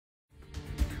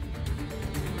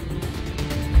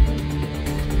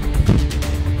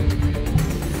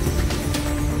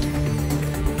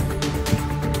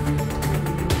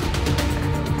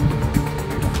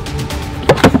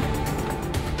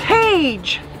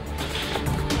cage!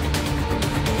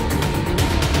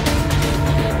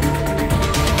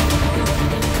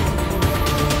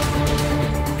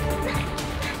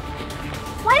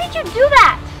 Why did you do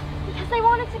that? Because I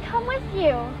wanted to come with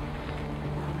you.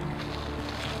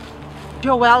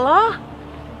 Joella?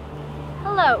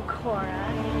 Hello, Cora.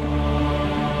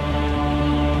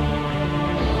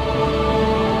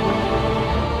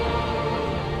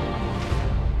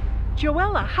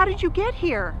 Joella, how did you get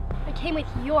here? I came with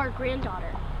your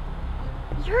granddaughter.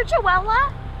 You're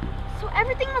Joella? So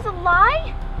everything was a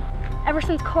lie? Ever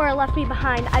since Cora left me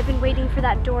behind, I've been waiting for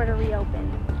that door to reopen.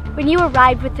 When you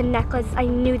arrived with the necklace, I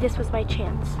knew this was my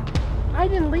chance. I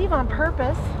didn't leave on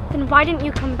purpose. Then why didn't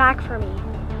you come back for me?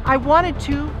 I wanted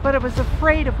to, but I was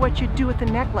afraid of what you'd do with the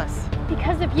necklace.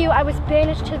 Because of you, I was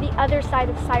banished to the other side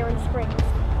of Siren Springs.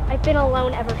 I've been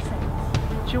alone ever since.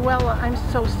 Joella, I'm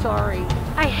so sorry.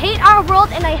 I hate our world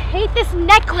and I hate this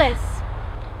necklace!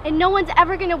 And no one's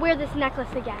ever gonna wear this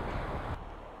necklace again.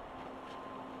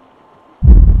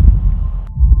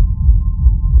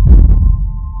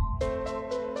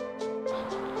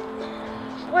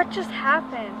 What just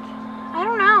happened? I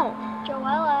don't know.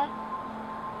 Joella.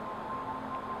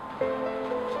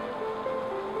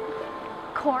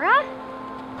 Cora?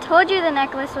 Told you the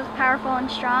necklace was powerful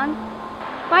and strong.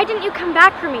 Why didn't you come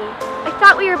back for me? I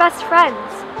thought we were best friends.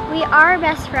 We are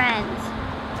best friends.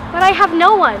 But I have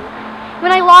no one.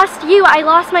 When I lost you, I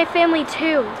lost my family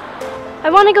too. I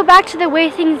want to go back to the way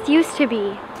things used to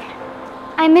be.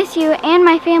 I miss you and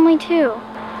my family too.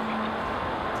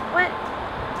 What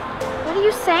are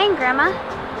you saying, Grandma?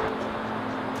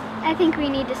 I think we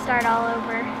need to start all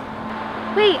over.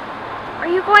 Wait, are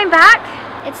you going back?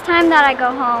 It's time that I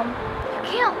go home.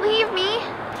 You can't leave me.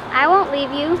 I won't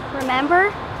leave you,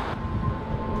 remember?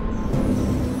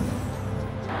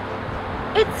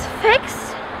 It's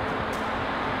fixed.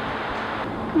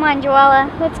 Come on,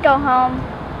 Joella, let's go home.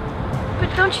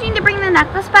 But don't you need to bring the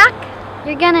necklace back?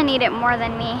 You're gonna need it more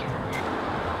than me.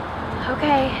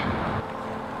 Okay.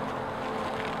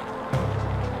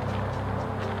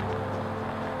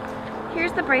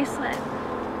 Here's the bracelet.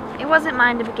 It wasn't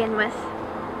mine to begin with.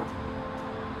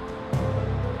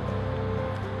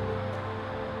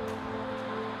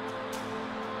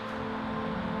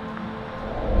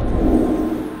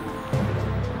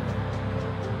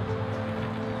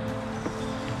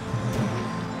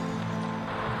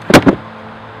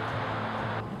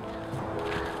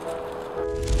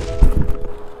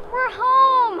 We're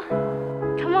home!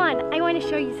 Come on, I want to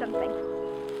show you something.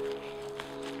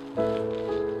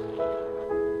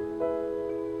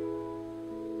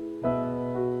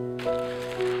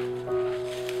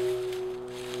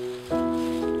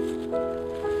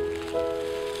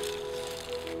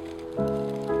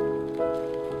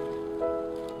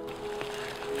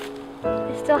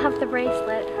 I still have the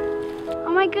bracelet.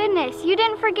 Oh my goodness, you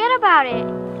didn't forget about it.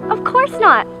 Of course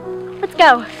not. Let's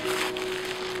go.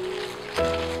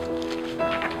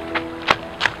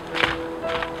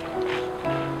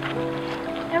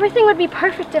 Everything would be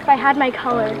perfect if I had my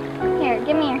color. Here,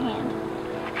 give me your hand.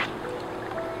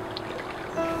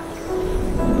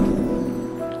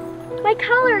 My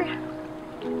color.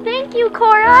 Thank you,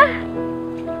 Cora.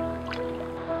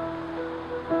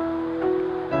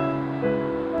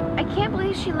 I can't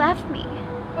believe she left me.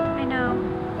 I know.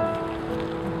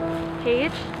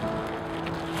 Paige?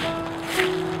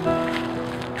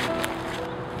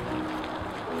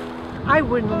 I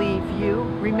wouldn't leave you,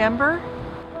 remember?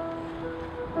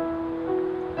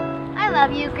 I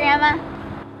love you, Grandma.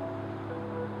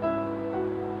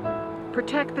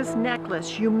 Protect this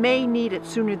necklace. You may need it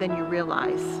sooner than you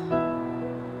realize.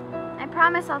 I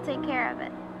promise I'll take care of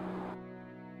it.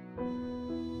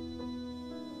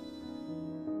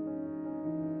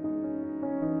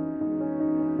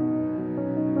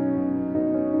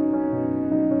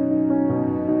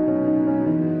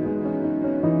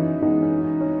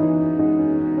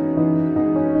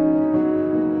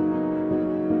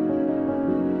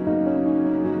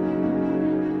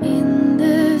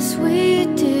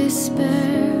 Sweet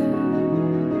despair,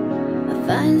 I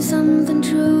find something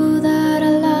true